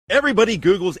Everybody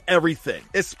Googles everything,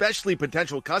 especially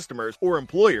potential customers or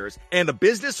employers, and a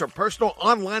business or personal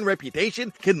online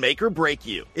reputation can make or break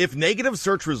you. If negative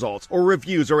search results or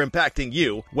reviews are impacting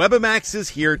you, Webamax is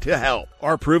here to help.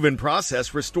 Our proven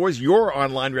process restores your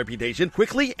online reputation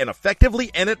quickly and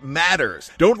effectively, and it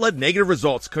matters. Don't let negative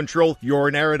results control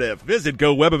your narrative. Visit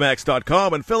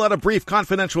GoWebamax.com and fill out a brief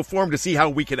confidential form to see how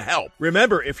we can help.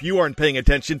 Remember, if you aren't paying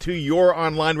attention to your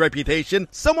online reputation,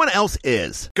 someone else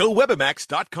is.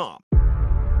 GoWebamax.com.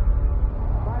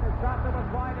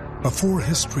 Before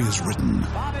history is written,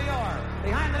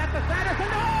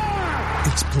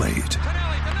 it's played.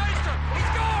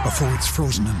 Before it's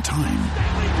frozen in time,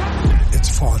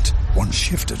 it's fought one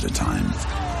shift at a time.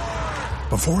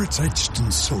 Before it's etched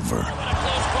in silver,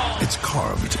 it's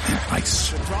carved in ice.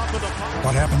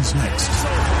 What happens next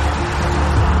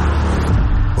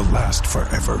will last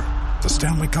forever. The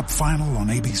Stanley Cup Final on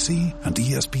ABC and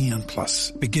ESPN Plus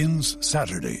begins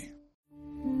Saturday.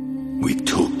 We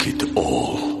took it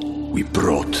all. We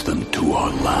brought them to our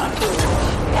land.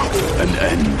 An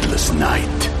endless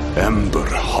night, ember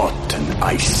hot and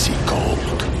icy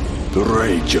cold. The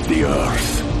rage of the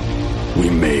earth.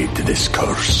 We made this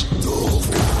curse.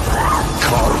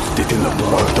 Carved it in the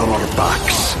blood on our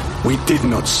backs. We did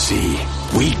not see.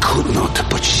 We could not,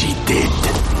 but she did.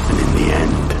 And in the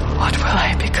end, what will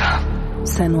I become?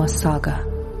 Senua's Saga.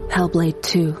 Hellblade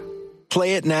 2.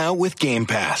 Play it now with Game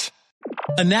Pass.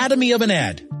 Anatomy of an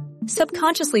ad.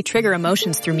 Subconsciously trigger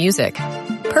emotions through music.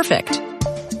 Perfect.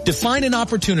 Define an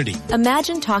opportunity.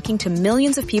 Imagine talking to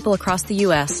millions of people across the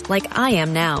U.S. like I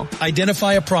am now.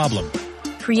 Identify a problem.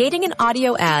 Creating an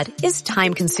audio ad is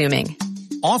time-consuming.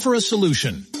 Offer a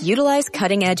solution. Utilize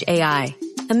cutting-edge AI.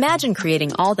 Imagine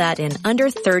creating all that in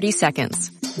under 30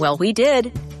 seconds. Well, we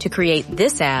did to create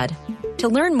this ad. To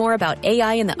learn more about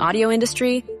AI in the audio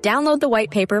industry, download the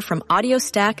white paper from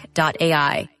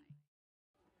audiostack.ai.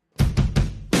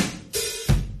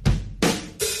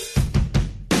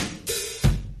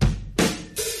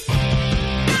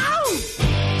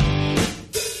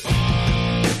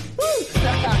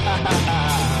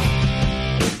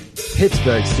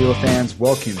 Pittsburgh Steelers fans,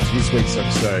 welcome to this week's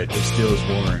episode of Steelers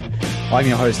War Room. I'm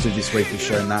your host of this week's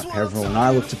show, Matt Peverill, and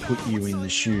I look to put you in the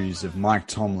shoes of Mike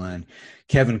Tomlin,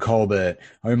 Kevin Colbert,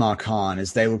 Omar Khan,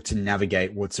 as they look to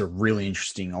navigate what's a really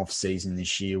interesting off-season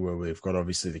this year, where we've got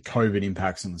obviously the COVID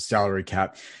impacts on the salary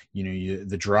cap.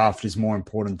 The draft is more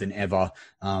important than ever.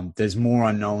 There's more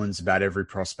unknowns about every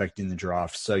prospect in the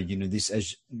draft. So, this,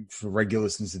 as for regular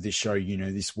listeners of this show,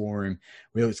 this War Room,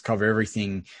 we look to cover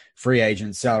everything free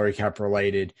agent, salary cap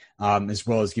related, as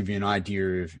well as give you an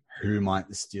idea of who might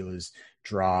the Steelers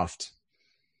draft.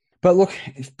 But look,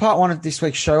 part one of this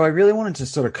week's show, I really wanted to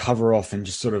sort of cover off and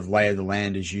just sort of lay the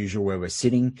land as usual where we're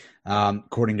sitting.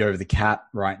 According to Over the Cap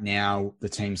right now, the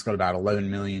team's got about $11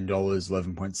 million,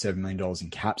 $11.7 million in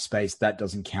cap space. That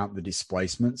doesn't count the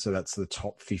displacement. So that's the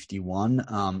top 51.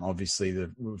 Obviously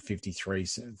the 53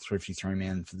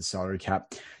 man for the salary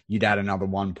cap. You'd add another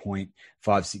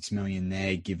 1.56 million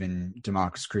there, given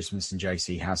DeMarcus Christmas and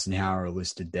JC Hassenauer are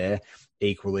listed there.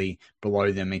 Equally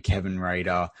below them are Kevin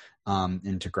Rader,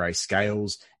 and to Gray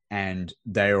Scales, and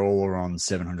they all are on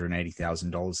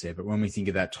 $780,000 there. But when we think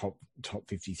of that top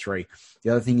 53, the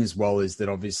other thing as well is that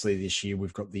obviously this year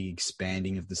we've got the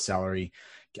expanding of the salary,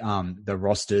 the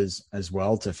rosters as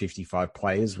well to 55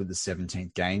 players with the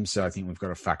 17th game. So I think we've got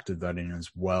to factor that in as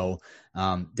well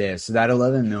there. So that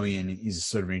 11 million is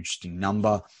sort of an interesting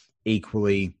number.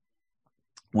 Equally,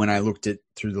 when I looked at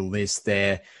through the list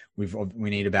there, we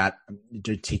need about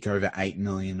to tick over 8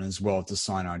 million as well to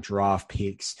sign our draft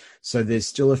picks. So there's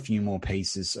still a few more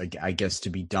pieces, I guess,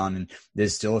 to be done. And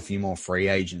there's still a few more free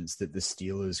agents that the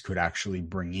Steelers could actually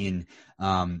bring in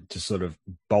to sort of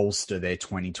bolster their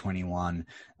 2021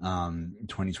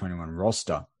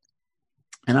 roster.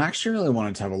 And I actually really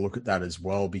wanted to have a look at that as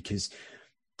well, because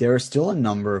there are still a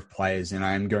number of players, and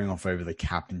I am going off Over the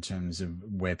Cap in terms of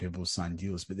where people sign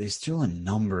deals, but there's still a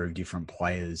number of different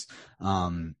players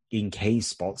in key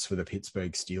spots for the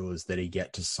Pittsburgh Steelers that he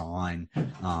get to sign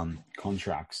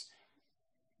contracts.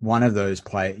 One of those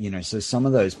players, so some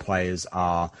of those players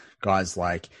are guys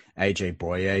like AJ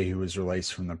Boye, who was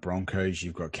released from the Broncos.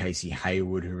 You've got Casey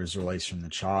Hayward, who was released from the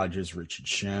Chargers, Richard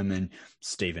Sherman,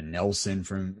 Steven Nelson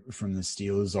from the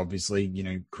Steelers. Obviously,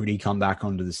 could he come back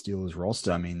onto the Steelers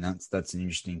roster? I mean, that's an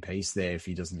interesting piece there if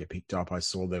he doesn't get picked up. I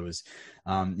saw there was,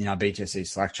 our BTSC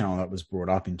Slack channel that was brought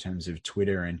up in terms of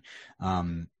Twitter, and,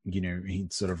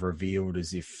 he'd sort of revealed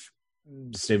as if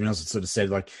Steven Nelson sort of said,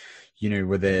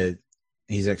 whether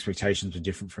his expectations were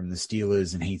different from the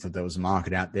Steelers, and he thought there was a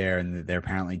market out there, and that there are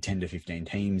apparently 10 to 15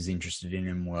 teams interested in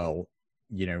him. Well,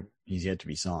 he's yet to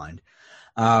be signed.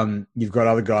 You've got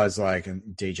other guys like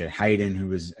DJ Hayden, who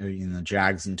was in the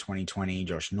Jags in 2020,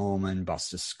 Josh Norman,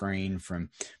 Buster Screen from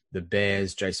the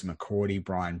Bears, Jason McCourty,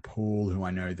 Brian Poole, who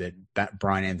I know that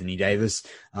Brian Anthony Davis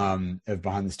of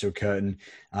Behind the Steel Curtain,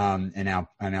 and our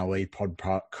lead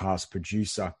podcast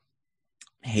producer,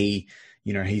 he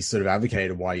sort of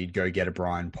advocated why you'd go get a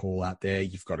Brian Poole out there.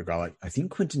 You've got a guy like, I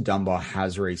think Quinton Dunbar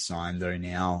has re-signed though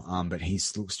now, but he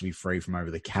looks to be free from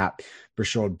over the cap.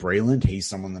 Brashad Breeland, he's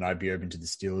someone that I'd be open to the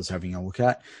Steelers having a look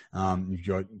at. You've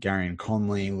got Garion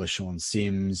Conley, LaShawn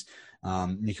Sims,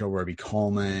 Nico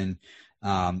Roby-Coleman.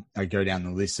 I go down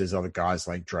the list. There's other guys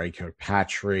like Draco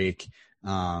Patrick,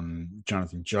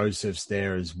 Jonathan Joseph's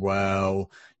there as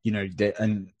well.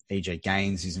 And EJ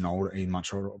Gaines is a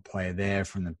much older player there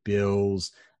from the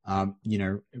Bills.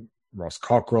 Ross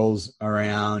Cockrell's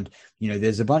around.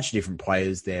 There's a bunch of different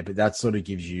players there, but that sort of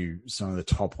gives you some of the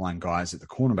top line guys at the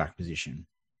cornerback position.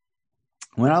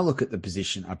 When I look at a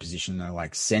position though,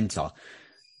 like center,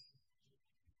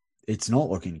 it's not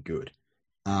looking good.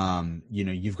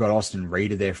 You've got Austin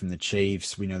Reeder there from the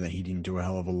Chiefs. We know that he didn't do a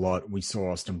hell of a lot. We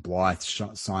saw Austin Blythe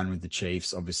sign with the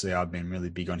Chiefs. Obviously, I've been really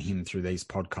big on him through these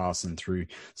podcasts and through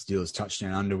Steelers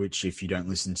Touchdown Under, which if you don't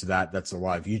listen to that, that's a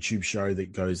live YouTube show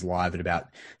that goes live at about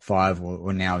 5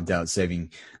 or now daylight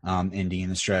saving, ending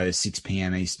in Australia, 6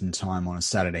 p.m. Eastern time on a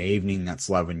Saturday evening. That's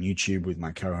live on YouTube with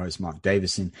my co-host Mark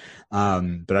Davison.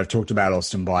 But I've talked about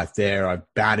Austin Blythe there.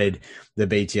 I've battered the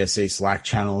BTSC Slack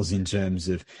channels in terms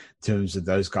of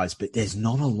those guys, but there's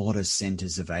not a lot of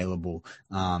centers available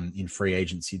in free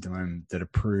agency at the moment that are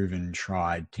proven,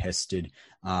 tried, tested.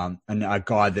 And a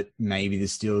guy that maybe the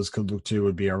Steelers could look to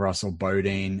would be a Russell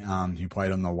Bodine, who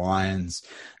played on the Lions,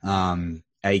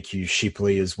 AQ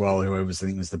Shipley as well, who I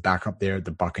think was the backup there at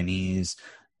the Buccaneers.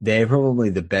 They're probably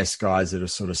the best guys that are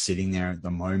sort of sitting there at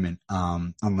the moment,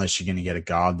 unless you're going to get a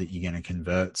guard that you're going to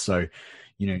convert. So,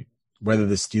 whether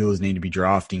the Steelers need to be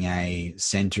drafting a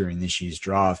center in this year's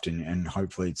draft, and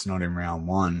hopefully it's not in round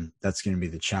 1, that's going to be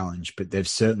the challenge. But they've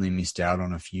certainly missed out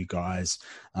on a few guys.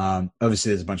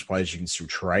 Obviously, there's a bunch of players you can still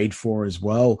trade for as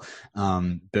well.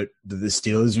 But the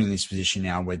Steelers are in this position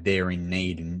now where they're in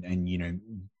need. And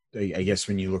I guess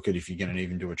when you look at if you're going to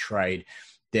even do a trade,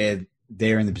 they're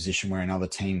in the position where another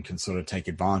team can sort of take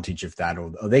advantage of that,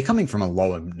 or they're coming from a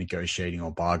lower negotiating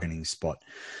or bargaining spot.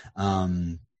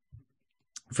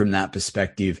 From that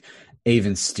perspective,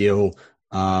 even still,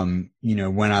 when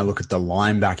I look at the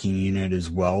linebacking unit as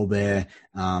well there,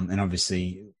 and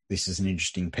obviously this is an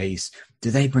interesting piece, do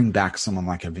they bring back someone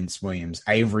like a Vince Williams?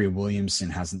 Avery Williamson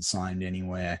hasn't signed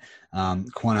anywhere.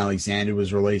 Quan Alexander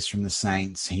was released from the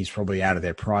Saints. He's probably out of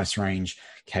their price range.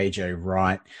 KJ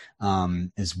Wright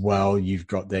as well. You've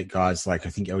got that guys like, I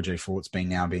think LJ Fort's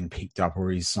been picked up,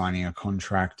 or he's signing a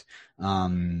contract.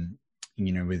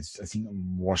 With I think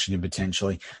Washington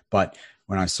potentially, but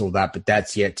when I saw that, but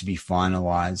that's yet to be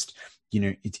finalized.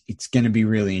 It's going to be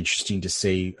really interesting to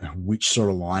see which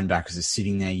sort of linebackers are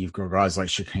sitting there. You've got guys like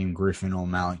Shaquem Griffin or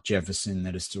Malik Jefferson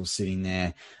that are still sitting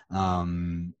there. I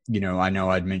know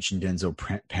I'd mentioned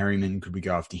Denzel Perryman. Could we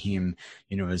go after him?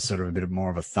 As sort of a bit more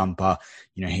of a thumper.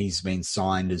 He's been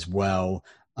signed as well.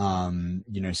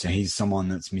 So he's someone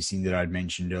that's missing that I'd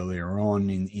mentioned earlier on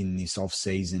in this off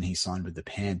season. He signed with the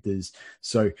Panthers.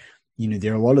 So,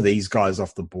 there are a lot of these guys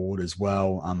off the board as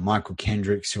well. Michael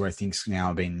Kendricks, who I think's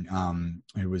now been,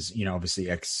 who was, obviously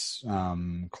ex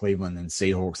Cleveland and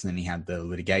Seahawks. And then he had the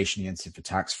litigation against him for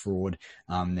tax fraud.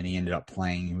 Then he ended up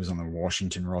playing, he was on the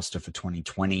Washington roster for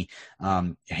 2020.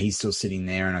 He's still sitting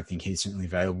there, and I think he's certainly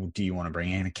available. Do you want to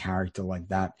bring in a character like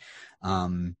that?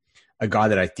 A guy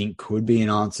that I think could be an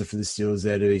answer for the Steelers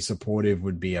there to be supportive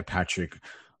would be a Patrick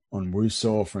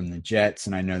Onwuasor from the Jets.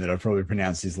 And I know that I probably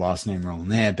pronounced his last name wrong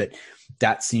there, but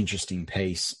that's the interesting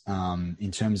piece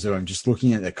in terms of I'm just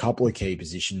looking at a couple of key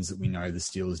positions that we know the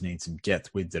Steelers need some depth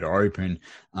with that are open,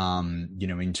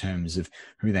 in terms of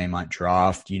who they might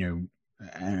draft,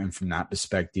 and from that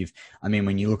perspective, I mean,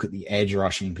 when you look at the edge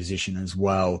rushing position as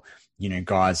well,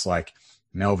 guys like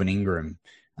Melvin Ingram,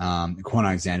 Quan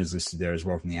Alexander's listed there as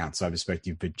well from the outside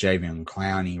perspective, but Javion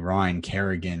Clowney, Ryan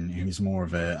Kerrigan, who's more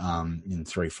of a, in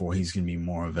 3-4, he's going to be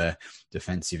more of a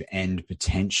defensive end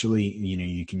potentially.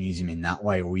 You can use him in that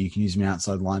way, or you can use him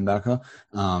outside linebacker.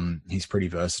 He's pretty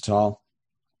versatile.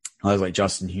 Guys like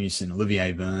Justin Houston,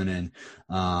 Olivier Vernon,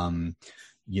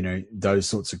 those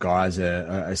sorts of guys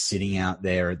are sitting out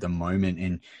there at the moment.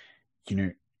 And,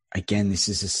 again, this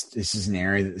is an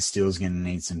area that the Steelers are going to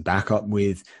need some backup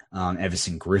with.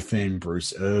 Everson Griffin,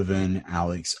 Bruce Irvin,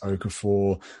 Alex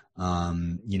Okafor.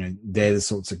 They're the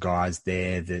sorts of guys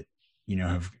there that,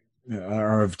 have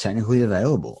are technically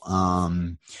available.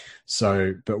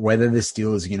 But whether the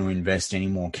Steelers are going to invest any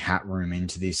more cap room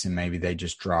into this, and maybe they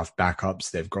just draft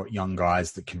backups, they've got young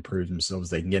guys that can prove themselves,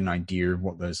 they can get an idea of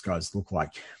what those guys look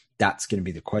like. That's going to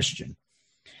be the question.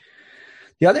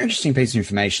 The other interesting piece of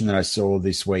information that I saw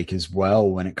this week as well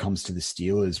when it comes to the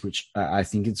Steelers, which I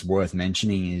think it's worth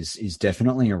mentioning, is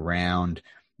definitely around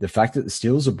the fact that the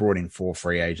Steelers have brought in 4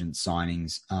 free agent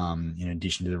signings in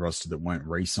addition to the roster that weren't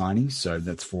re-signings. So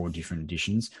that's 4 different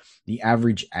additions. The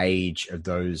average age of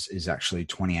those is actually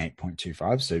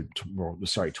 28.25. So,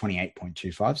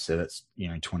 28.25. So that's,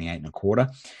 28 and a quarter.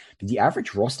 But the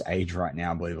average roster age right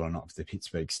now, believe it or not, for the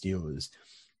Pittsburgh Steelers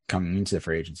coming into the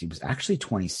free agency was actually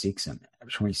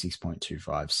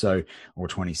 26.25. So, or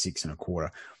 26 and a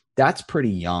quarter. That's pretty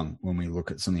young when we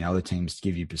look at some of the other teams, to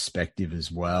give you perspective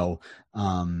as well,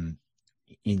 to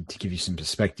give you some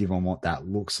perspective on what that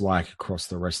looks like across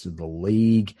the rest of the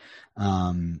league.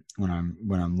 When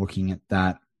I'm looking at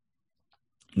that,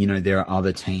 there are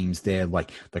other teams there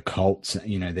like the Colts,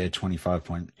 they're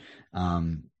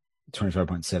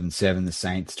 25.77, the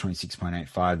Saints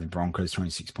 26.85, the Broncos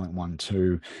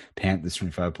 26.12, Panthers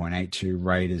 25.82,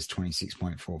 Raiders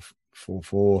 26.44,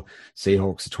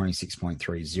 Seahawks are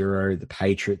 26.30, the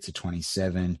Patriots are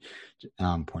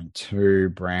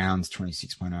 27.2, Browns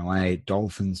 26.08,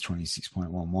 Dolphins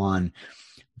 26.11,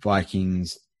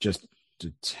 Vikings just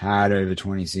a tad over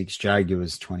 26,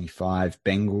 Jaguars 25,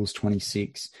 Bengals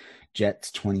 26, Jets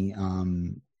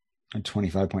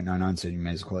 25.99, so you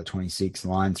may as well call it 26,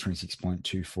 Lions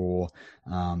 26.24,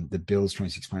 the Bills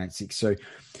 26.86. So,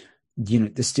 the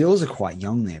Steelers are quite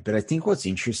young there. But I think what's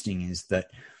interesting is that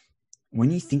when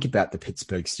you think about the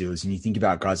Pittsburgh Steelers and you think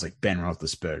about guys like Ben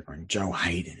Roethlisberger and Joe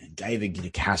Hayden and David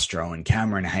DeCastro and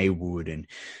Cameron Haywood and,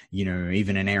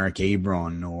 even an Eric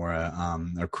Ebron or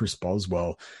a Chris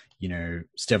Boswell,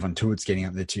 Stephon Tuitt's getting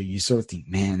up there too, you sort of think,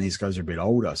 man, these guys are a bit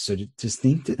older. So to just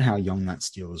think that how young that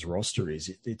Steelers roster is,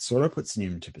 it sort of puts it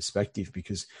into perspective,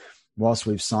 because whilst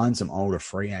we've signed some older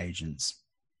free agents,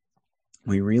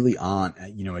 we really aren't,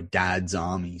 a dad's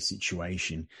army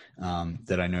situation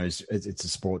that I know it's a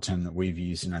sport term that we've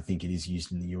used, and I think it is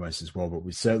used in the US as well, but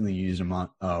we certainly use a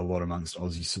lot amongst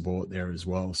Aussie support there as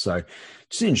well. So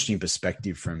just an interesting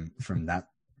perspective from that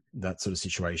sort of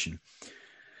situation.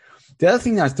 The other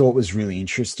thing that I thought was really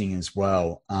interesting as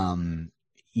well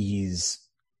is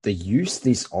the use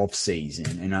this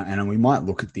offseason, and we might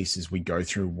look at this as we go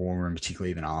through War Room,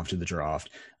 particularly even after the draft,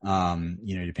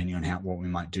 depending on what we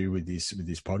might do with this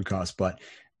podcast. But,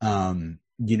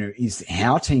 is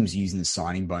how teams using the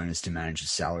signing bonus to manage the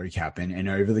salary cap. And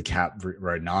Over the Cap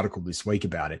wrote an article this week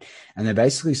about it. And they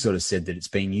basically sort of said that it's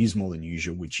been used more than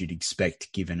usual, which you'd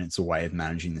expect given it's a way of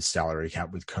managing the salary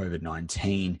cap with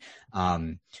COVID-19.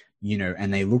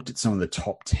 And they looked at some of the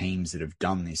top teams that have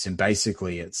done this. And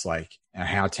basically it's like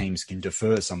how teams can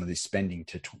defer some of this spending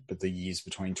to the years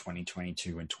between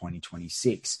 2022 and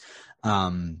 2026.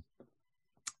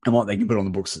 And what they can put on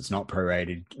the books that's not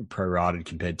prorated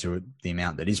compared to the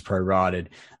amount that is prorated.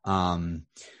 And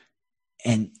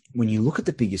when you look at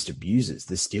the biggest abusers,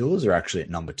 the Steelers are actually at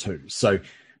number 2. So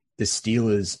the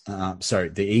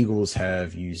Eagles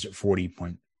have used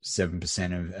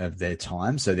 40.7% of their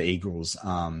time. So the Eagles,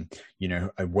 are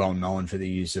well known for the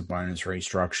use of bonus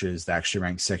restructures. They actually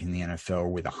rank second in the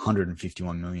NFL with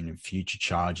 $151 million in future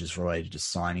charges related to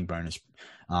signing bonus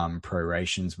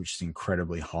prorations, which is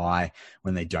incredibly high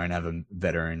when they don't have a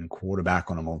veteran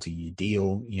quarterback on a multi-year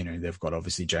deal. They've got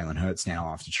obviously Jalen Hurts now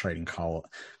after trading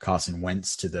Carson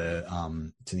Wentz to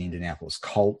the Indianapolis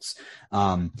Colts.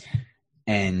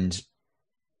 And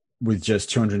with just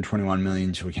 $221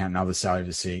 million to account another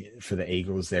salary for the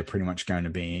Eagles, they're pretty much going to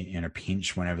be in a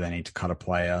pinch whenever they need to cut a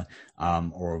player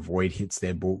or a void hits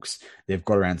their books. They've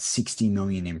got around $60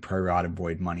 million in prorated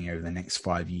void money over the next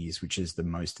 5 years, which is the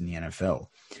most in the NFL.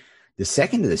 The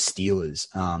second are the Steelers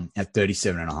at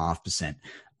 37.5%.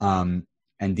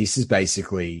 And this is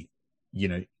basically,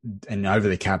 and Over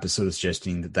the Cap is sort of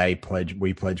suggesting that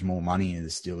we pledge more money to the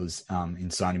Steelers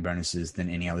in signing bonuses than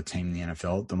any other team in the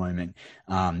NFL at the moment.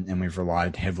 And we've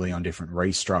relied heavily on different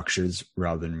restructures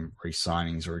rather than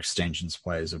re-signings or extensions of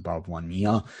players above 1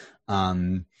 year.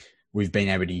 We've been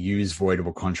able to use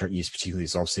voidable contract use, particularly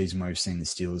this offseason where we've seen the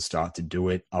Steelers start to do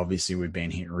it. Obviously, we've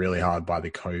been hit really hard by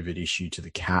the COVID issue to the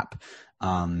cap.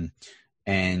 And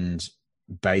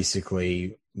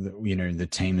basically, the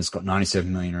team has got $97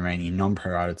 million remaining in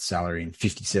non-prorated salary and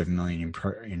 $57 million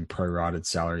in prorated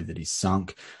salary that is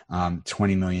sunk.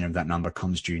 $20 million of that number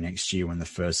comes due next year when the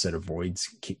first set of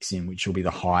voids kicks in, which will be the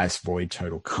highest void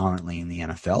total currently in the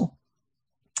NFL.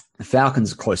 The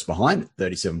Falcons are close behind at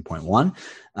 37.1.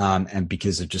 And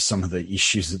because of just some of the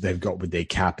issues that they've got with their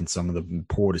cap and some of the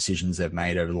poor decisions they've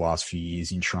made over the last few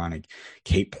years in trying to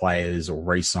keep players or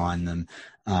re-sign them.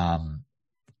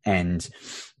 And,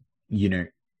 you know,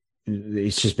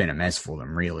 it's just been a mess for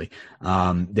them, really.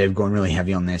 They've gone really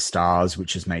heavy on their stars,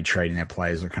 which has made trading their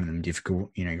players look kind of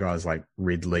difficult. You know, guys like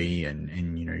Ridley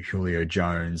and you know, Julio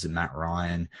Jones and Matt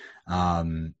Ryan.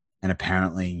 And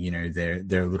apparently, you know,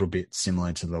 they're a little bit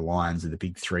similar to the Lions of the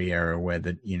Big Three era, where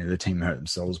the team hurt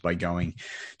themselves by going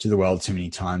to the world too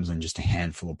many times on just a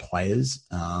handful of players.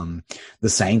 The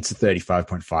Saints are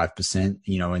 35.5%,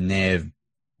 you know, and their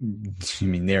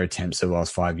attempts over the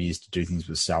last 5 years to do things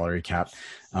with salary cap.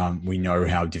 We know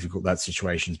how difficult that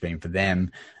situation's been for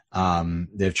them.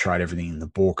 They've tried everything in the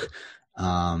book.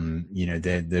 You know,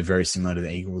 they're very similar to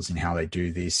the Eagles in how they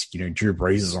do this. You know, Drew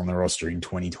Brees is on the roster in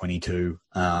 2022, you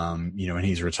know, and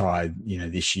he's retired, you know,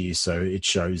 this year. So it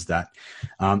shows that.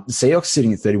 The Seahawks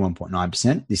sitting at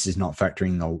 31.9%. This is not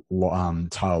factoring the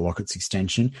Tyler Lockett's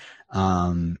extension.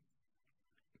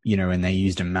 You know, and they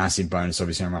used a massive bonus,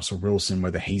 obviously, on Russell Wilson.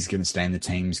 Whether he's going to stay in the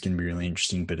team is going to be really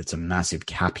interesting, but it's a massive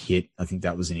cap hit. I think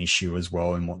that was an issue as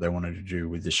well in what they wanted to do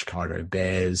with the Chicago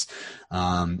Bears. You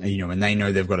know, and they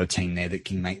know they've got a team there that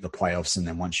can make the playoffs, and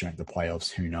then once you make the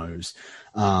playoffs, who knows?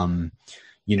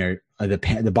 You know,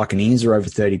 the Buccaneers are over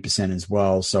 30% as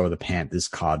well. So are the Panthers,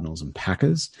 Cardinals, and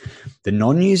Packers. The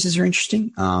non-users are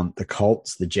interesting. The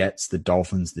Colts, the Jets, the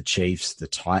Dolphins, the Chiefs, the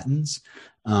Titans.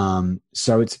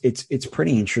 So it's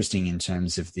pretty interesting in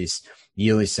terms of this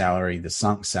yearly salary, the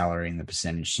sunk salary, and the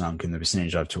percentage sunk. And the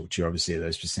percentage I've talked to you, obviously, are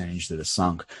those percentages that are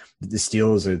sunk. But the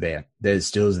Steelers are there. The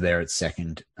Steelers are there at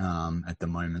second at the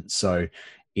moment. So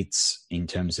it's in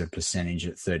terms of percentage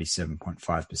at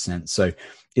 37.5%. So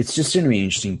it's just going to be an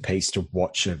interesting piece to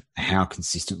watch of how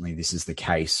consistently this is the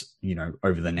case, you know,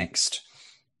 over the next,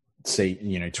 see,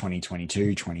 you know,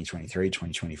 2022, 2023,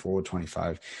 2024,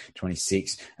 25,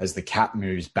 26, as the cap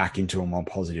moves back into a more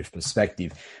positive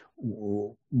perspective.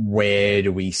 Where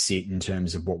do we sit in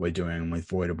terms of what we're doing with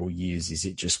voidable years? Is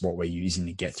it just what we're using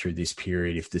to get through this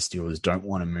period if the Steelers don't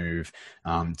want to move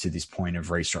to this point of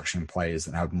restructuring players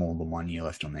that have more than 1 year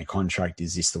left on their contract?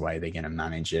 Is this the way they're going to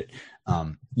manage it?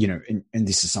 You know, and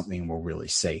this is something we'll really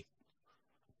see.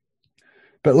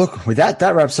 But look, with that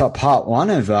wraps up part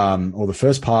one of, or the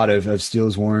first part of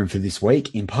Steelers War Room for this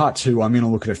week. In part two, I'm going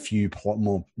to look at a few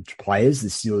more players the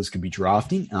Steelers could be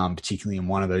drafting, particularly in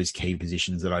one of those key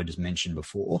positions that I just mentioned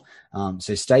before.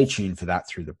 So stay tuned for that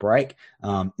through the break.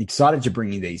 Excited to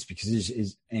bring you these because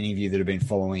is any of you that have been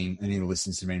following, any of the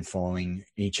listeners have been following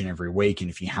each and every week. And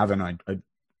if you haven't, I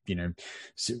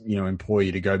implore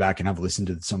you to go back and have a listen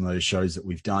to some of those shows that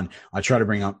we've done. I try to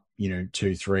bring up,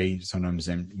 2, 3, sometimes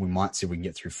then we might see if we can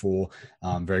get through 4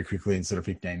 very quickly instead of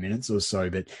 15 minutes or so,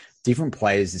 but different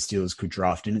players the Steelers could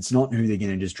draft. And it's not who they're going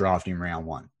to just draft in round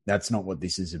 1. That's not what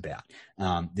this is about.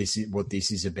 This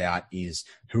is about is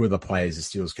who are the players the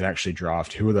Steelers could actually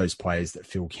draft? Who are those players that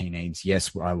fill key needs?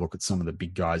 Yes, I look at some of the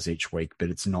big guys each week,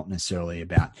 but it's not necessarily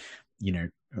about,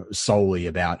 solely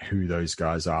about who those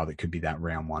guys are that could be that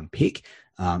round 1 pick.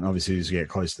 Obviously, as we get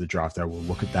close to the draft, I will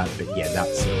look at that. But yeah,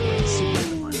 that's where it's sitting at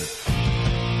the moment.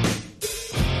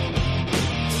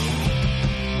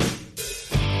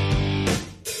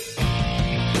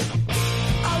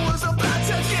 I was about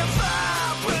to give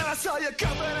up when I saw you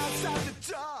coming outside the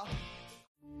door.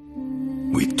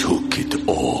 We took it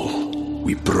all.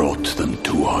 We brought them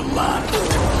to our land.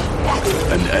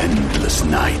 An endless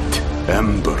night,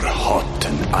 ember hot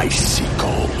and icy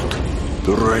cold.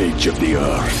 The rage of the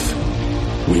earth.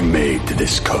 We made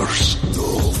this curse.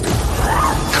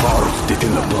 Carved it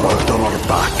in the blood on our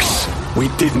backs. We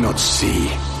did not see.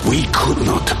 We could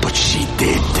not, but she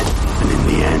did. And in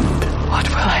the end, what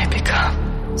will I become?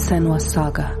 Senua's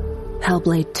Saga.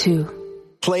 Hellblade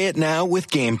 2. Play it now with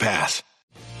Game Pass.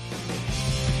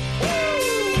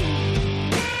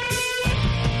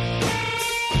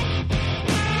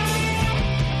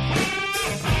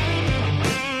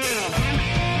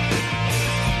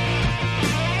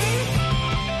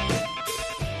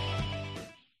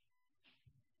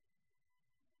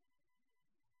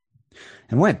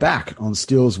 And we're back on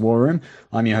Steelers War Room.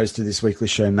 I'm your host of this weekly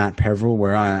show, Matt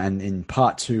Peverill, and in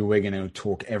part 2, we're going to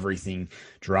talk everything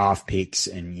draft picks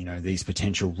and, these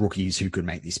potential rookies who could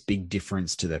make this big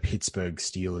difference to the Pittsburgh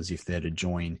Steelers if they're to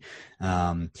join,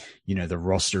 the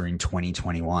roster in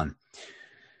 2021.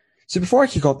 So before I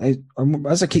kick off,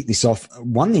 as I kick this off,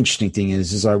 one interesting thing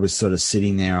is, as I was sort of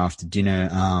sitting there after dinner,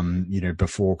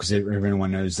 before, because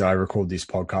everyone knows that I record this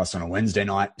podcast on a Wednesday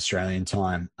night, Australian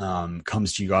time,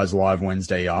 comes to you guys live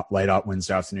late up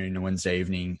Wednesday afternoon and Wednesday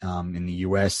evening, in the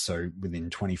US. So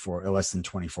within less than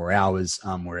 24 hours,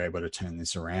 we're able to turn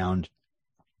this around.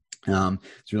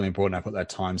 It's really important I put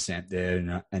that timestamp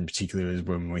there, and particularly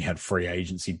when we had free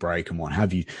agency break and what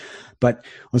have you. But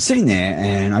I was sitting there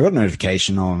and I got a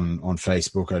notification on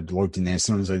Facebook. I'd logged in there.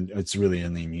 Sometimes it's really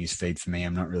only a news feed for me.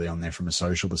 I'm not really on there from a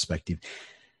social perspective.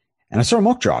 And I saw a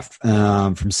mock draft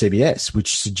from CBS,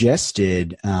 which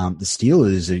suggested the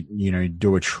Steelers,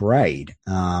 do a trade.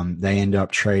 They end up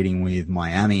trading with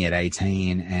Miami at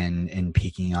 18 and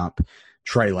picking up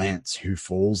Trey Lance, who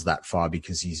falls that far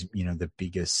because he's, the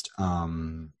biggest,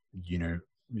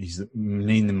 he's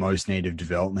needing the most native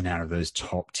development out of those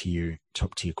top tier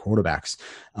quarterbacks.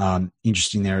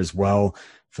 Interesting there as well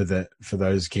for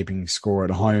those keeping score at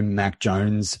home. Mac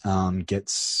Jones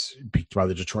gets picked by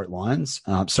the Detroit Lions.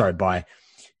 By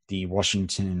the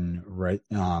Washington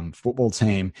football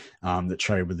team that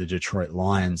traded with the Detroit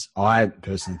Lions. I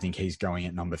personally think he's going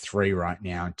at number 3 right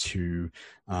now to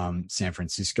San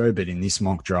Francisco. But in this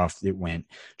mock draft, it went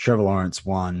Trevor Lawrence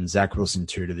 1, Zach Wilson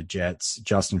 2 to the Jets,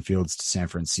 Justin Fields to San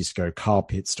Francisco, Kyle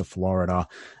Pitts to Florida.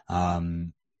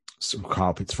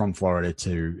 Kyle Pitts from Florida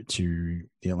to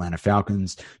the Atlanta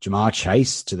Falcons, Jamar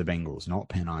Chase to the Bengals, not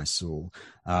Penei Sewell.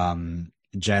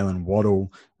 Jalen Waddle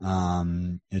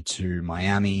to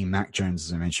Miami, Mac Jones,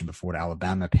 as I mentioned before, to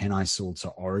Alabama, Penei Sewell to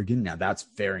Oregon. Now that's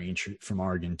very interesting. From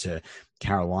Oregon to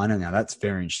Carolina. Now that's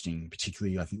very interesting.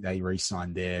 Particularly, I think they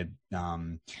re-signed their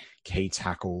key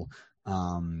tackle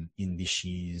in this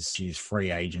year's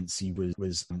free agency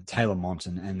was Taylor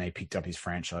Monton, and they picked up his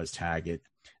franchise tag at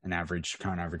an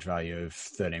current average value of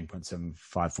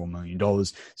 $13.754 million.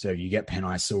 So if you get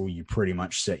Penei Sewell, you pretty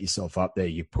much set yourself up there.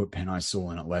 You put Penei Sewell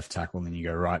in at left tackle, and then you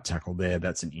go right tackle there.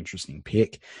 That's an interesting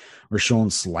pick.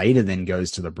 Rashawn Slater then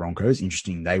goes to the Broncos.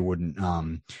 Interesting. They wouldn't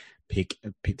pick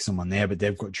someone there, but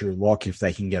they've got Drew Lock. If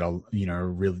they can get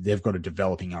they've got a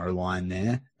developing O-line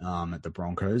there at the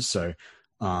Broncos. So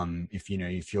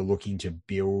if you're looking to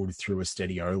build through a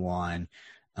steady O-line,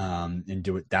 and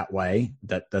do it that way,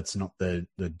 that's not the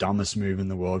dumbest move in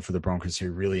the world for the Broncos,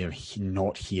 who really have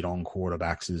not hit on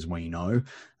quarterbacks, as we know.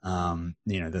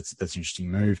 That's an interesting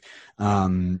move.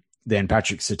 Then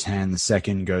Patrick Surtain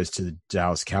II goes to the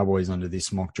Dallas Cowboys under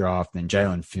this mock draft. Then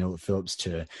Jalen Phillips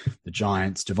to the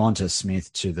Giants, Devonta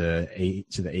Smith to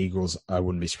the Eagles. I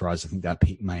wouldn't be surprised. I think that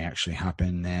pick may actually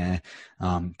happen there.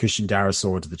 Christian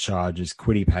Darrisaw to the Chargers,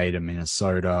 Kwity Paye to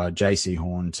Minnesota, J.C.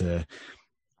 Horn to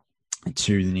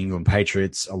the New England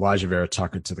Patriots, Elijah Vera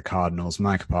Tucker to the Cardinals,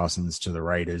 Micah Parsons to the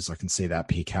Raiders. I can see that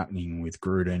pick happening with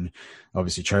Gruden.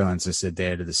 Obviously, Trey Lance, I said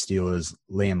there, to the Steelers,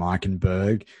 Liam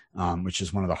Eichenberg, which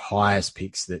is one of the highest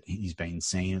picks that he's been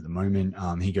seen at the moment.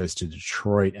 He goes to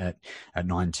Detroit at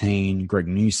 19, Greg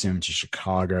Newsome to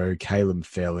Chicago, Caleb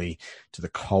Fairley to the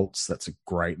Colts. That's a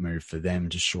great move for them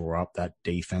to shore up that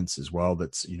defense as well.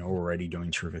 That's, already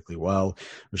doing terrifically well.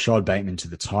 Rashad Bateman to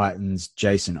the Titans,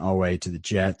 Jason Owe to the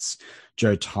Jets,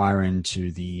 Joe Tyron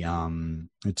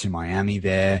to Miami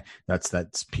there.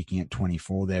 That's picking at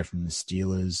 24 there from the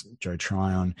Steelers. Joe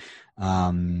Tryon.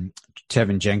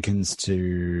 Tevin Jenkins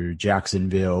to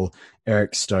Jacksonville,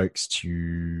 Eric Stokes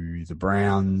to the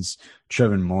Browns,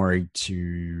 Trevon Moehrig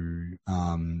to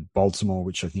Baltimore,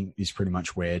 which I think is pretty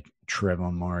much where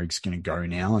Trevon Moehrig's going to go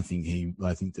now. I think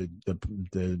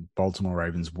the Baltimore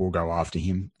Ravens will go after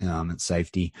him at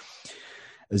safety.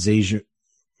 Azeez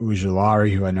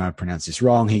Ujulari, who I know I pronounced this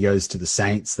wrong, he goes to the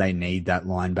Saints. They need that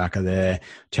linebacker there.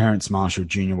 Terrence Marshall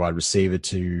Jr., wide receiver,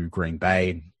 to Green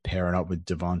Bay, pair it up with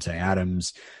Devontae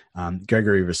Adams.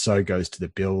 Gregory Rousseau goes to the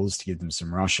Bills to give them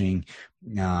some rushing.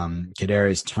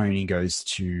 Kadarius Toney goes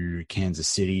to Kansas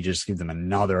City, just give them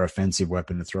another offensive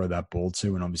weapon to throw that ball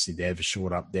to. And obviously they've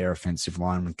shored up their offensive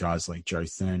line with guys like Joe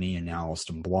Thuney and now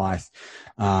Austin Blythe.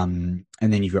 And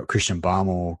then you've got Christian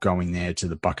Barmore going there to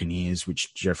the Buccaneers,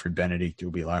 which Jeffrey Benedict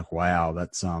will be like, wow,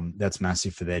 that's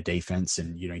massive for their defense,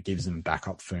 and gives them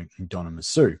backup for Donovan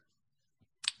Suh.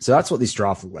 So that's what this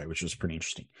draft looked like, which was pretty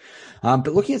interesting.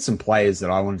 But looking at some players that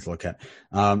I wanted to look at,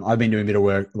 I've been doing a bit of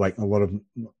work, like a lot of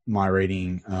my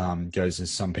reading goes,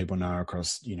 as some people know,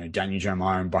 across, Daniel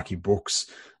Jeremiah and Bucky Brooks,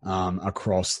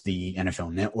 across the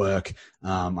NFL Network.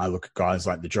 I look at guys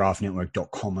like the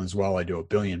draftnetwork.com as well. I do a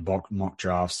billion mock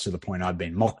drafts, to the point I've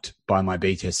been mocked by my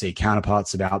BTSC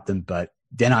counterparts about them, but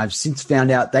then I've since found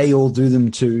out they all do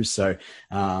them too. So,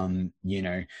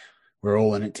 we're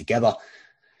all in it together.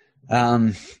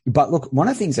 But look, one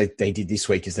of the things they did this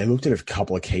week is they looked at a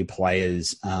couple of key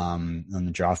players on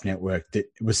the Draft Network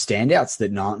that was standouts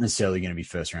that aren't necessarily going to be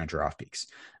first round draft picks.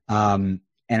 And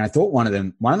I thought one of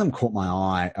them caught my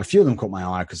eye. A few of them caught my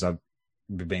eye because I've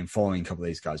been following a couple of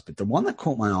these guys. But the one that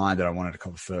caught my eye that I wanted to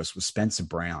cover first was Spencer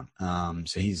Brown.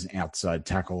 So he's an outside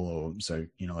tackle,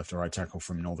 left or right tackle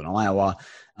from Northern Iowa.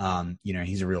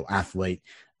 He's a real athlete.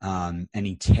 And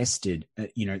he tested,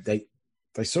 they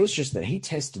sort of just that he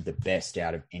tested the best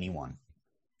out of anyone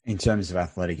in terms of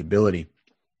athletic ability.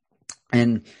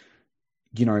 And,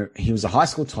 he was a high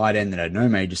school tight end that had no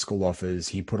major school offers.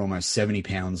 He put almost 70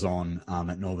 pounds on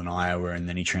at Northern Iowa, and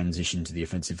then he transitioned to the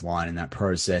offensive line in that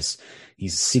process.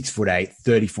 He's 6'8",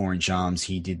 34-inch arms.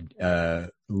 He did low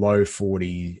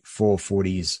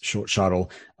 440s short shuttle,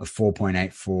 a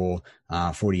 4.84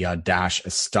 40-yard dash, a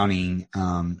stunning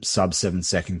sub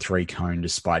 7-second 3-cone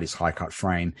despite his high-cut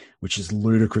frame, which is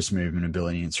ludicrous movement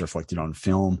ability, and it's reflected on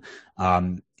film.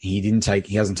 He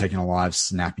hasn't taken a live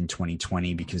snap in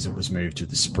 2020 because it was moved to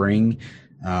the spring.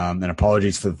 And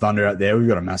apologies for the thunder out there. We've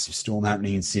got a massive storm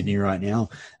happening in Sydney right now.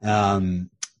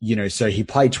 So he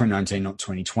played 2019, not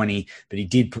 2020, but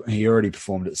he already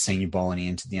performed at the Senior Bowl and he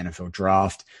entered the NFL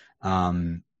draft.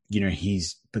 But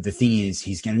the thing is,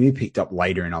 he's going to be picked up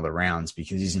later in other rounds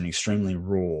because he's an extremely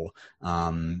raw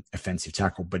offensive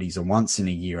tackle, but he's a once in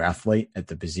a year athlete at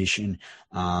the position.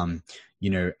 And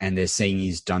they're saying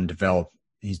he's developed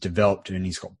and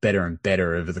he's got better and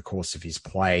better over the course of his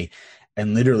play.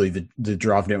 And literally the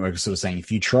Draft Network is sort of saying,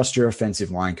 if you trust your offensive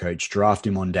line coach, draft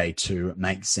him on day 2. It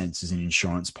makes sense as an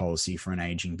insurance policy for an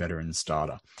aging veteran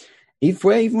starter.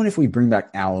 Even if we bring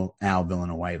back Al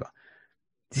Villanueva,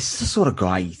 this is the sort of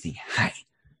guy you think, hey,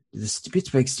 the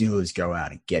Pittsburgh Steelers go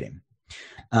out and get him.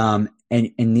 And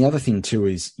the other thing too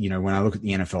is, when I look at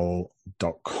the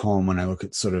NFL.com, when I look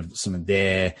at sort of some of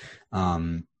their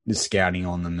the scouting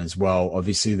on them as well,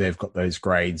 obviously they've got those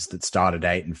grades that start at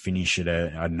 8 and finish at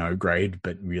a no grade,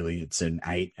 but really it's an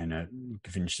 8 and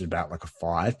finishes about like a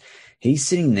 5. He's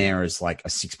sitting there as like a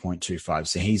 6.25.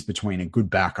 So he's between a good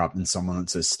backup and someone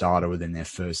that's a starter within their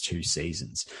first 2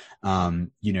 seasons.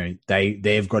 They've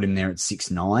got him there at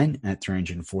 6'9" at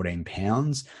 314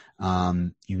 pounds.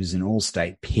 He was an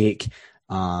all-state pick,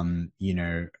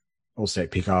 all-state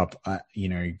pickup,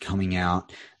 coming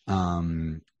out,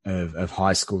 of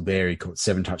high school there. He caught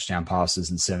 7 touchdown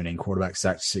passes and 17 quarterback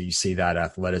sacks. So you see that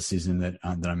athleticism that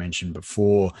I mentioned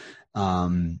before.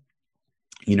 He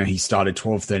started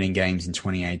 12-13 games in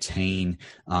 2018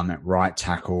 at right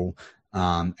tackle.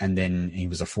 And then he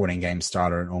was a 14-game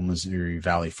starter at All Missouri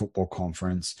Valley Football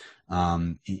Conference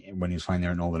when he was playing there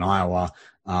at Northern Iowa.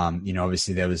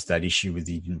 Obviously there was that issue with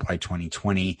he didn't play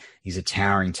 2020. He's a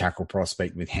towering tackle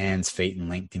prospect with hands, feet, and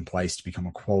length in place to become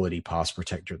a quality pass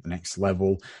protector at the next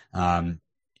level.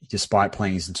 Despite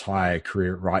playing his entire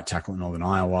career at right tackle at Northern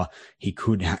Iowa, he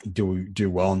could do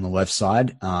well on the left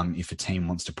side if a team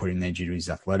wants to put him there due to his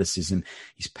athleticism.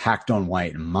 He's packed on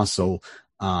weight and muscle.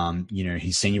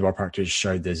 His senior ball practice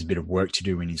showed there's a bit of work to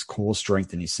do in his core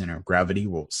strength and his center of gravity.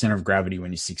 Well, center of gravity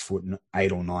when you're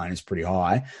 6'8" or 9 is pretty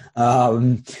high. But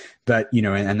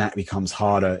that becomes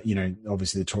harder.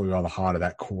 Obviously the taller you are, the harder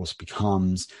that course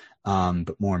becomes.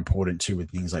 But more important too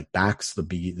with things like backs,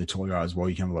 the taller you are as well,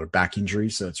 you can have a lot of back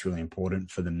injuries. So it's really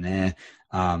important for them there.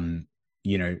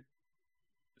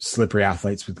 Slippery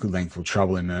athletes with good length will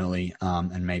trouble him early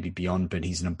and maybe beyond, but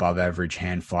he's an above average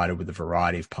hand fighter with a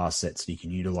variety of pass sets that he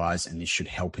can utilize, and this should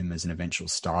help him as an eventual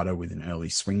starter with an early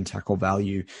swing tackle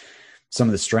value. Some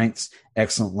of the strengths: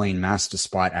 excellent lean mass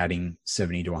despite adding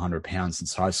 70 to 100 pounds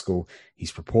since high school.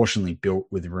 He's proportionally built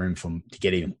with room to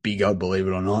get even bigger, believe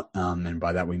it or not, and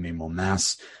by that we mean more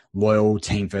mass. Loyal,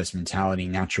 team-first mentality,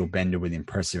 natural bender with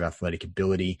impressive athletic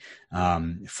ability,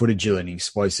 foot agility and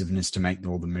explosiveness to make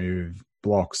all the move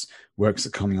blocks, works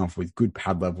at coming off with good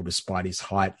pad level despite his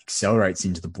height, accelerates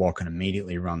into the block and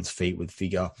immediately runs feet with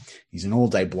vigor. He's an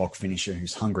all-day block finisher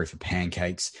who's hungry for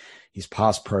pancakes. His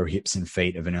pass pro hips and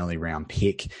feet of an early round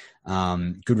pick.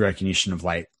 Good recognition of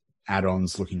late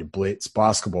add-ons, looking to blitz,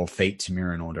 basketball feet to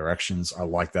mirror in all directions. I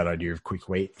like that idea of quick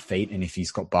feet. And if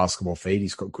he's got basketball feet,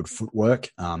 he's got good footwork.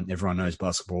 Everyone knows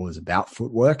basketball is about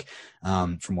footwork.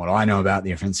 From what I know about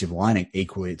the offensive line,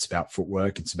 equally it's about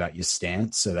footwork. It's about your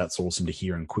stance. So that's awesome to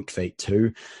hear, and quick feet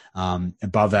too.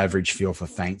 Above average feel for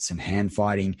feints and hand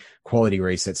fighting, quality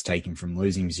resets taken from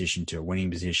losing position to a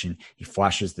winning position. He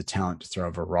flashes the talent to throw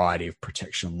a variety of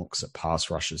protection looks at pass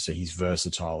rushes. So he's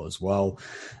versatile as well.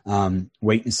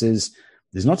 Weaknesses: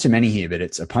 there's not too many here, but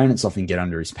it's opponents often get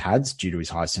under his pads due to his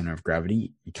high center of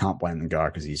gravity. You can't blame the guy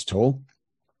because he's tall.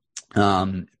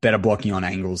 Better blocking on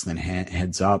angles than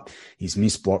heads up. His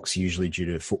missed blocks usually due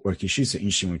to footwork issues. So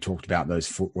interesting, we talked about those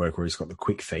footwork where he's got the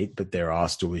quick feet, but there are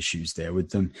still issues there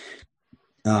with them.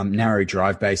 Narrow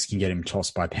drive base can get him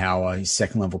tossed by power. His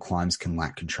second level climbs can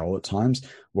lack control at times.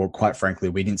 Well, quite frankly,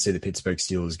 we didn't see the Pittsburgh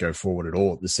Steelers go forward at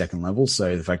all at the second level.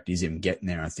 So the fact he's even getting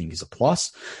there, I think, is a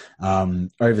plus.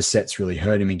 Oversets really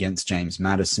hurt him against James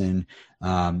Madison.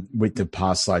 With the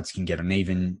pass slides can get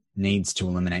uneven. Needs to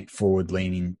eliminate forward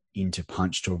leaning into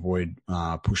punch to avoid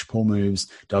push-pull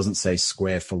moves. Doesn't stay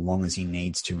square for long as he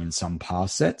needs to in some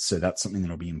pass sets. So that's something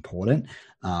that'll be important.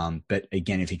 But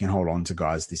again, if he can hold on to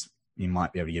guys, he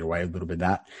might be able to get away a little bit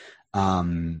of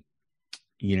that.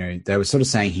 They were sort of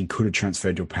saying he could have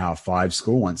transferred to a Power 5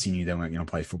 school once he knew they weren't going to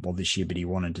play football this year, but he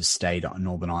wanted to stay to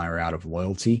Northern Iowa out of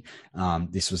loyalty.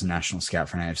 This was a national scout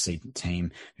for an AFC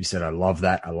team who said, I love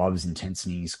that. I love his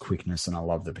intensity, his quickness, and I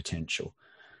love the potential.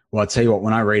 Well, I'll tell you what,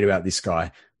 when I read about this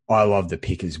guy, I love the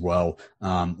pick as well.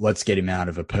 Let's get him out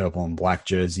of a purple and black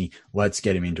jersey. Let's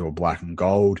get him into a black and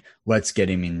gold. Let's get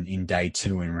him in day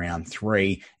 2 in round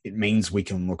 3. It means we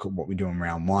can look at what we do in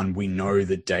round 1. We know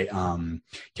that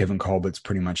Kevin Colbert's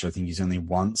pretty much, I think he's only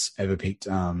once ever picked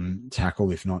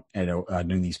tackle, if not, I don't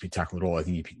think he's picked tackle at all. I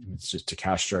think it's just to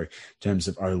Castro in terms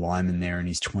of O-lineman there in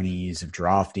his 20 years of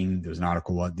drafting. There was an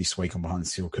article this week on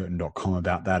BehindTheSteelCurtain.com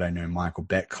about that. I know Michael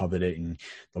Beck covered it in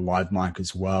the live mic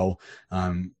as well.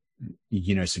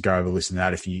 So go over listen to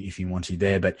that if you want to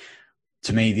there. But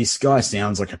to me, this guy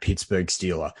sounds like a Pittsburgh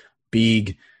Steeler.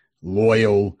 Big,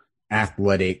 loyal,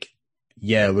 athletic,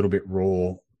 a little bit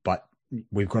raw, but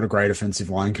we've got a great offensive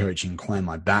line coach in Clem.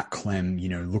 I back Clem.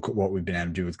 Look at what we've been able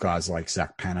to do with guys like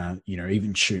Zach Panner,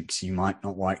 even Chooks. You might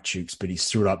not like Chooks, but he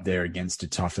stood up there against a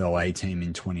tough LA team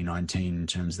in 2019 in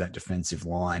terms of that defensive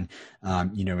line,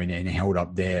 and held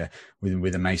up there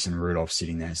with a Mason Rudolph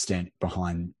sitting there, stand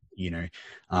behind,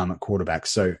 at quarterback.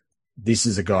 So this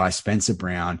is a guy, Spencer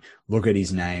Brown, look at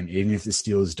his name. Even if the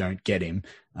Steelers don't get him,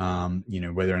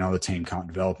 whether another team can't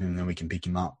develop him, then we can pick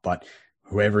him up. But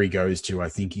whoever he goes to, I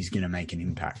think he's going to make an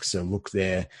impact. So look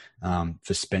there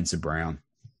for Spencer Brown.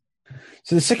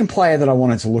 So the second player that I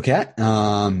wanted to look at,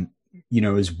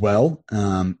 as well,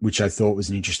 which I thought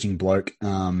was an interesting bloke,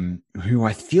 who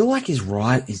I feel like is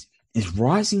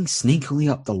rising sneakily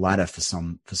up the ladder for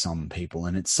some people.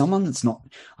 And it's someone that's not,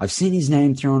 I've seen his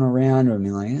name thrown around and I'm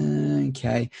like,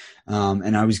 okay.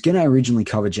 And I was going to originally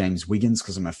cover James Wiggins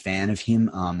because I'm a fan of him.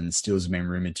 And the Steelers have been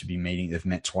rumored to be meeting. They've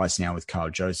met twice now with Carl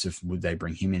Joseph. Would they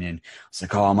bring him in? And I was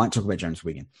like, I might talk about James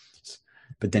Wiggins.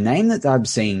 But the name that I'm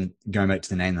seeing, going back to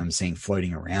the name that I'm seeing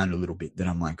floating around a little bit, that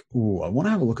I'm like, I want to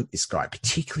have a look at this guy,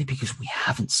 particularly because we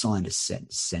haven't signed a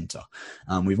center.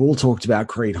 We've all talked about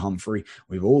Creed Humphrey.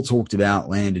 We've all talked about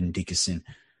Landon Dickerson.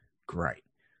 Great.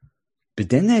 But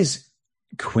then there's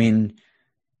Quinn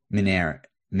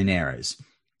Meneres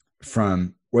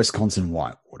from Wisconsin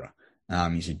Whitewater.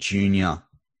 He's a junior.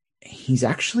 He's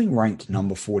actually ranked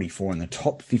number 44 in the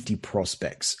top 50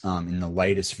 prospects in the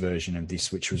latest version of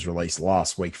this, which was released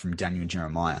last week from Daniel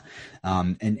Jeremiah.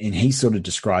 And he sort of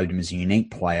described him as a unique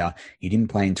player. He didn't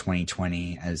play in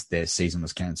 2020 as their season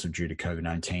was cancelled due to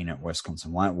COVID-19 at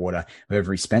Wisconsin Whitewater.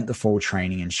 However, he spent the fall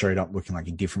training and showed up looking like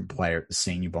a different player at the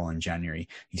Senior Bowl in January.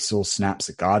 He saw snaps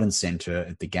at guard and center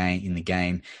in the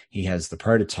game. He has the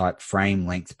prototype frame,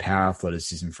 length, power,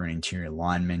 athleticism for an interior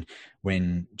lineman.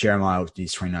 When Jeremiah looked at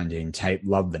his 2019 tape,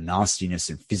 loved the nastiness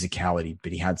and physicality,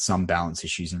 but he had some balance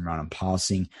issues in run and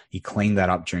passing. He cleaned that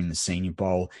up during the Senior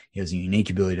Bowl. He has a unique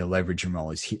ability to leverage and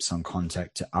roll his hips on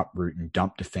contact to uproot and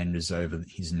dump defenders over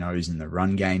his nose in the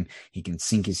run game. He can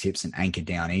sink his hips and anchor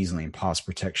down easily in pass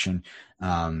protection.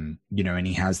 And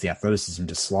he has the athleticism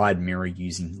to slide mirror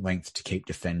using length to keep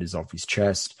defenders off his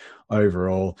chest.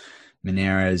 Overall,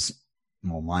 Meneres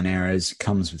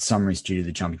comes with some risk due to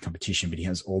the jumping competition, but he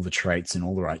has all the traits and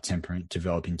all the right temperament to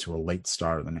develop into elite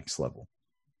star at the next level.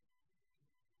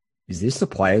 Is this the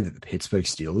player that the Pittsburgh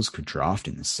Steelers could draft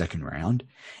in the second round?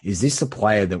 Is this the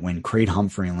player that when Creed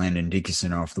Humphrey and Landon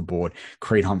Dickerson are off the board,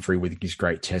 Creed Humphrey with his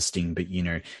great testing, but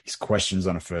his questions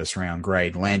on a first round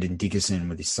grade, Landon Dickerson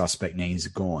with his suspect knees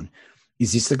are gone?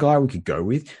 Is this the guy we could go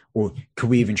with? Or could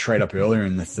we even trade up earlier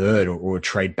in the third or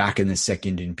trade back in the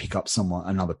second and pick up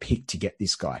another pick to get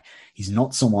this guy? He's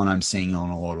not someone I'm seeing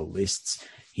on a lot of lists.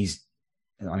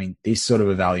 This sort of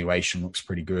evaluation looks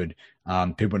pretty good.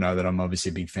 People know that I'm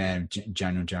obviously a big fan of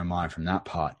Daniel Jeremiah from that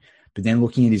part. But then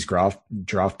looking at his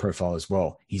draft profile as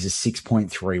well, he's a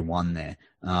 6.31 there.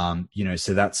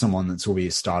 So that's someone that's already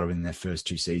a starter in their first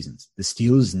 2 seasons. The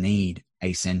Steelers need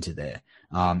a center there.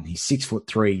 He's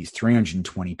 6'3", he's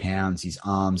 320 pounds. His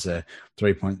arms are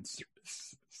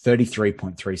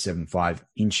 33.375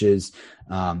 inches,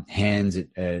 hands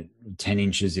at 10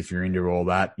 inches if you're into all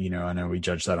that. You know, I know we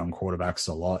judge that on quarterbacks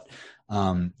a lot.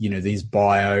 You know, these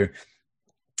bio,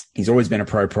 he's always been a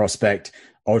pro prospect.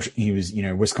 He was, you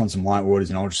know, Wisconsin Whitewater,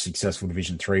 an ultra successful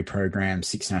Division III program,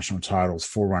 6 national titles,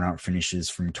 4 runner-up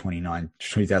finishes from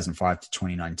 2005 to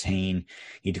 2019.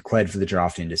 He declared for the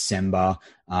draft in December.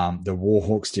 The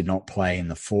Warhawks did not play in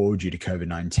the fall due to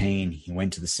COVID-19. He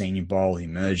went to the Senior Bowl. He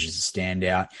emerged as a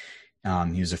standout.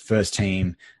 He was a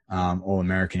first-team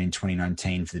All-American in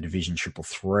 2019 for the Division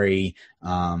III.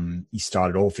 He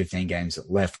started all 15 games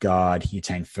at left guard. He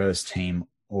attained first-team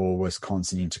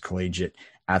All-Wisconsin Intercollegiate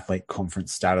Athlete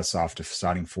Conference status after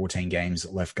starting 14 games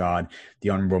at left guard.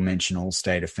 The honorable mention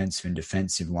All-State Offensive and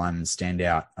Defensive Lineman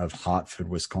standout of Hartford,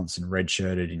 Wisconsin,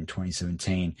 redshirted in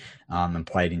 2017 and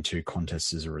played in 2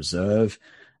 contests as a reserve.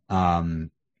 You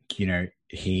know,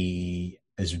 he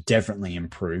has definitely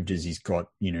improved as he's got,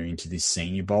 you know, into this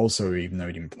Senior Bowl. So even though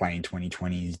he didn't play in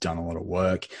 2020, he's done a lot of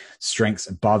work. Strengths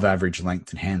above average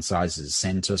length and hand size as a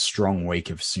center. Strong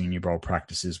week of Senior Bowl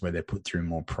practices where they're put through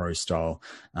more pro style,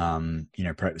 you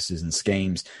know, practices and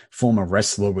schemes. Former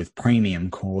wrestler with premium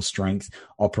core strength.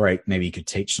 Maybe he could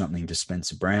teach something to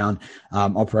Spencer Brown.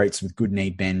 Operates with good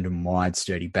knee bend and wide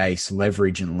sturdy base.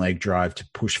 Leverage and leg drive to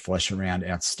push flesh around.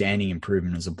 Outstanding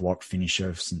improvement as a block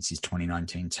finisher since his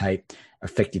 2019 tape.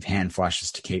 Effective hand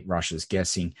flashes to keep rushers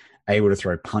guessing, able to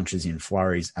throw punches in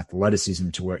flurries,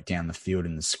 athleticism to work down the field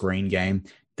in the screen game.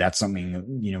 That's something that,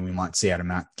 you know, we might see out of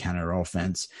Matt Canada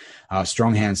offense.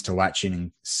 Strong hands to latch in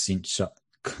and cinch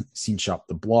up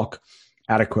the block.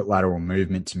 Adequate lateral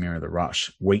movement to mirror the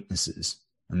rush. Weaknesses,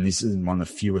 and this is one of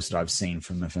the fewest I've seen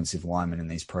from offensive linemen in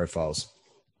these profiles.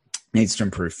 Needs to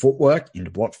improve footwork into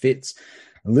block fits.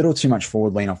 A little too much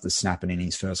forward lean off the snap and in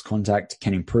his first contact.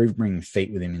 Can improve bringing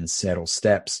feet with him in settle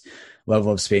steps.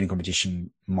 Level of speed and competition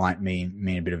might mean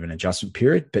a bit of an adjustment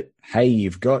period. But, hey,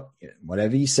 you've got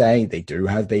whatever you say. They do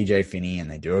have BJ Finney and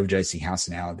they do have JC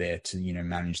Hassenauer there to, you know,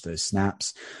 manage those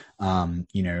snaps.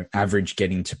 You know, average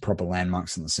getting to proper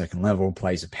landmarks on the second level.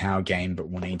 Plays a power game but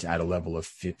will need to add a level of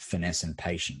finesse and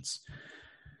patience.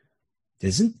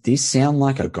 Doesn't this sound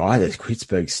like a guy that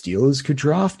Pittsburgh Steelers could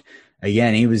draft?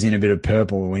 Again, he was in a bit of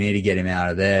purple. We need to get him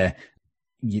out of there.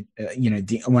 You know,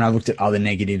 when I looked at other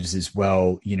negatives as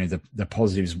well, you know, the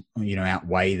positives, you know,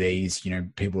 outweigh these. You know,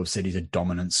 people have said he's a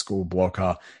dominant school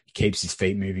blocker. He keeps his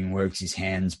feet moving, works his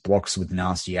hands, blocks with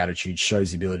nasty attitude,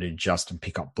 shows the ability to adjust and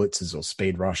pick up blitzes or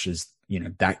speed rushes. You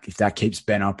know, that if that keeps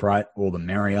Ben upright, all the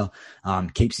merrier.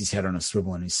 Keeps his head on a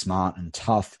swivel and is smart and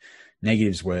tough.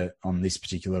 Negatives were on this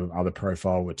particular other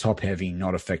profile were top heavy,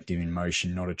 not effective in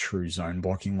motion, not a true zone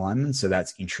blocking lineman. So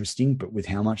that's interesting. But with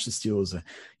how much the Steelers are,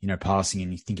 you know, passing,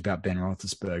 and you think about Ben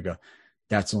Roethlisberger,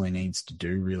 that's all he needs to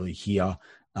do really here.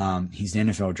 His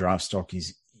NFL draft stock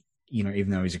is, you know,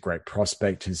 even though he's a great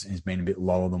prospect, has been a bit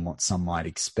lower than what some might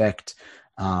expect.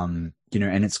 You know,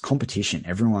 and it's competition.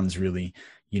 Everyone's really,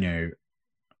 you know,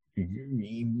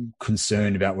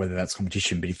 concerned about whether that's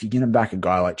competition. But if you're going to back a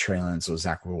guy like Trey Lance or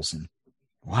Zach Wilson,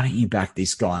 why don't you back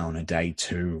this guy on a day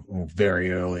 2 or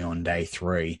very early on day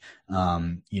 3?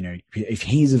 You know, if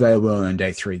he's available on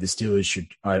day 3, the Steelers should,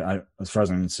 as far as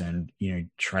I'm concerned, you know,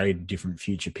 trade different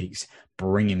future picks,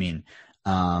 bring him in.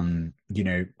 You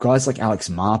know, guys like Alex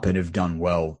Marpet have done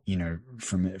well, you know,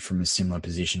 from a similar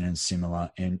position and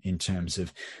similar in terms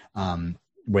of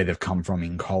where they've come from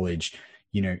in college.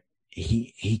 You know,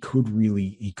 he could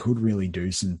really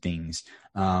do some things.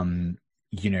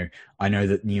 You know, I know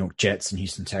that New York Jets and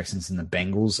Houston Texans and the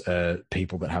Bengals are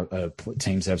people that have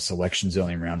teams that have selections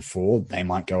early in round 4. They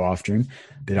might go after him,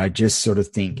 but I just sort of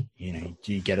think, you know,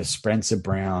 do you get a Spencer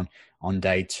Brown on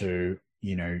day 2?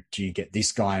 You know, do you get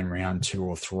this guy in round 2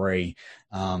 or 3?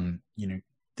 You know,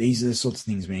 these are the sorts of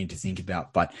things we need to think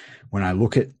about. But when I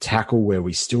look at tackle where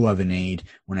we still have a need,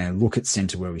 when I look at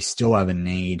center where we still have a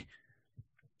need,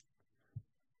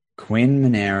 Quinn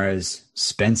Meinerz,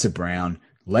 Spencer Brown,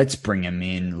 let's bring him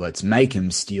in. Let's make him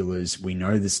Steelers. We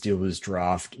know the Steelers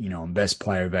draft, you know, on best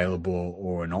player available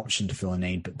or an option to fill a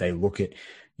need, but they look at,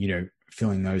 you know,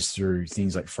 filling those through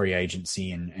things like free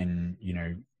agency and you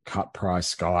know, cut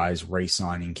price guys,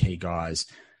 re-signing key guys.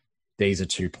 These are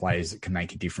 2 players that can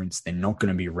make a difference. They're not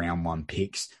going to be round 1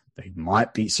 picks. They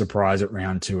might be surprised at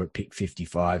round 2 at pick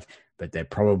 55, but they're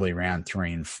probably round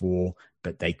 3 and 4.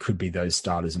 But they could be those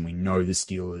starters, and we know the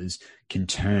Steelers can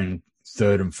turn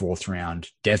 3rd and 4th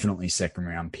round, definitely 2nd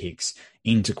round picks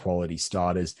into quality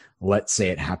starters. Let's see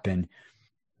it happen.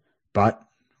 But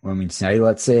when we say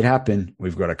let's see it happen,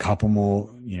 we've got a couple more,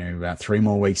 you know, about 3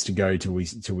 more weeks to go till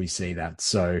we see that.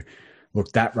 So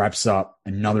look, that wraps up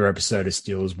another episode of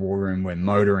Steelers War Room. We're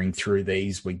motoring through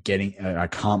these. We're getting, I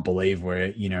can't believe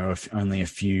we're, only a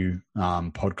few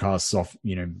podcasts off,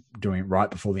 doing it right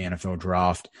before the NFL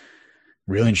draft.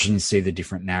 Really interesting to see the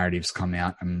different narratives come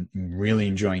out. I'm really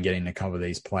enjoying getting to cover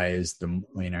these players,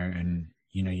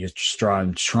 you're just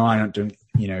trying not to,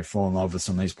 fall in love with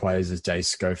some of these players, as Dave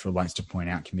Schofield likes to point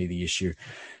out, can be the issue.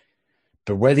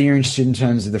 But whether you're interested in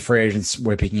terms of the free agents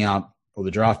we're picking up or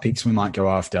the draft picks we might go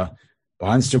after,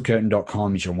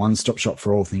 BehindTheSteelCurtain.com is your one-stop shop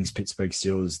for all things Pittsburgh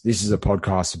Steelers. This is a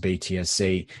podcast of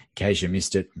BTSC. In case you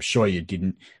missed it, I'm sure you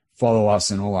didn't. Follow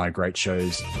us on all our great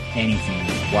shows, anything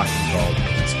black and gold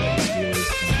Pittsburgh Steelers.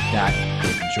 And with that,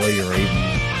 enjoy your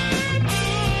evening.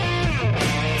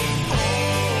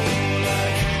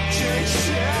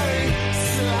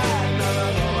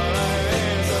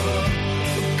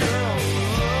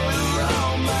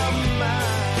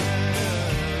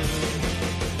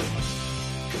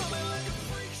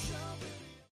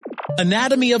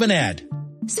 Anatomy of an ad.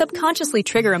 Subconsciously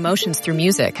trigger emotions through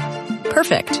music.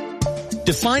 Perfect.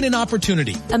 Define an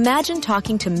opportunity. Imagine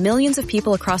talking to millions of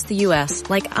people across the U.S.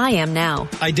 like I am now.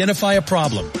 Identify a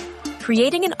problem.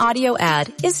 Creating an audio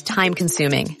ad is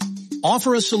time-consuming.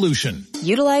 Offer a solution.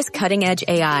 Utilize cutting-edge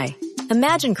AI.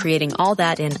 Imagine creating all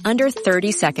that in under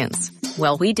 30 seconds.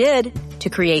 Well, we did to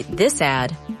create this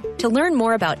ad. To learn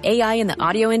more about AI in the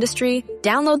audio industry,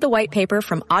 download the white paper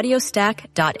from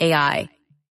audiostack.ai.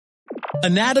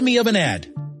 Anatomy of an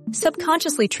ad.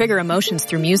 Subconsciously trigger emotions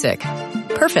through music.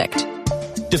 Perfect.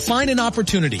 Define an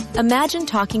opportunity. Imagine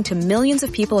talking to millions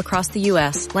of people across the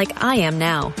U.S. like I am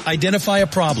now. Identify a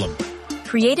problem.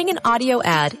 Creating an audio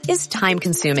ad is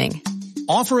time-consuming.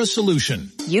 Offer a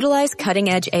solution. Utilize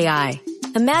cutting-edge AI.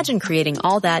 Imagine creating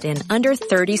all that in under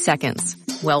 30 seconds.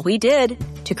 Well, we did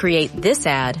to create this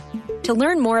ad. To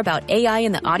learn more about AI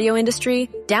in the audio industry,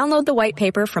 download the white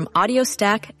paper from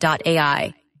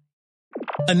audiostack.ai.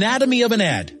 Anatomy of an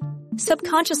ad.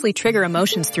 Subconsciously trigger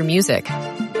emotions through music.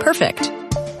 Perfect.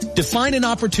 Define an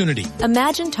opportunity.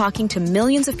 Imagine talking to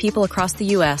millions of people across the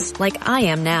U.S. like I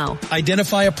am now.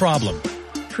 Identify a problem.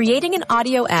 Creating an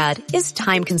audio ad is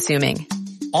time-consuming.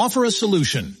 Offer a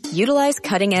solution. Utilize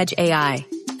cutting-edge AI.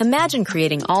 Imagine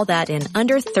creating all that in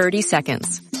under 30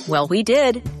 seconds. Well, we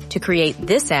did to create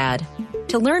this ad.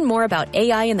 To learn more about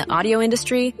AI in the audio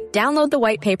industry, download the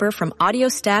white paper from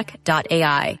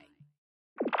audiostack.ai.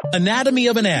 Anatomy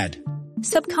of an ad.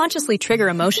 Subconsciously trigger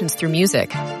emotions through music.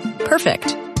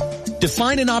 Perfect.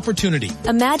 Define an opportunity.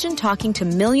 Imagine talking to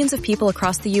millions of people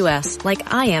across the U.S.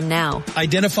 like I am now.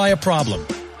 Identify a problem.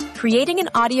 Creating an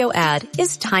audio ad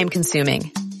is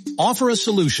time-consuming. Offer a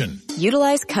solution.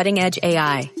 Utilize cutting-edge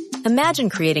AI. Imagine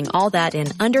creating all that in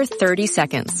under 30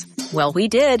 seconds. Well, we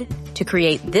did to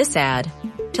create this ad.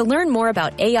 To learn more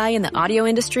about AI in the audio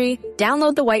industry,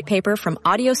 download the white paper from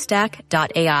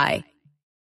audiostack.ai.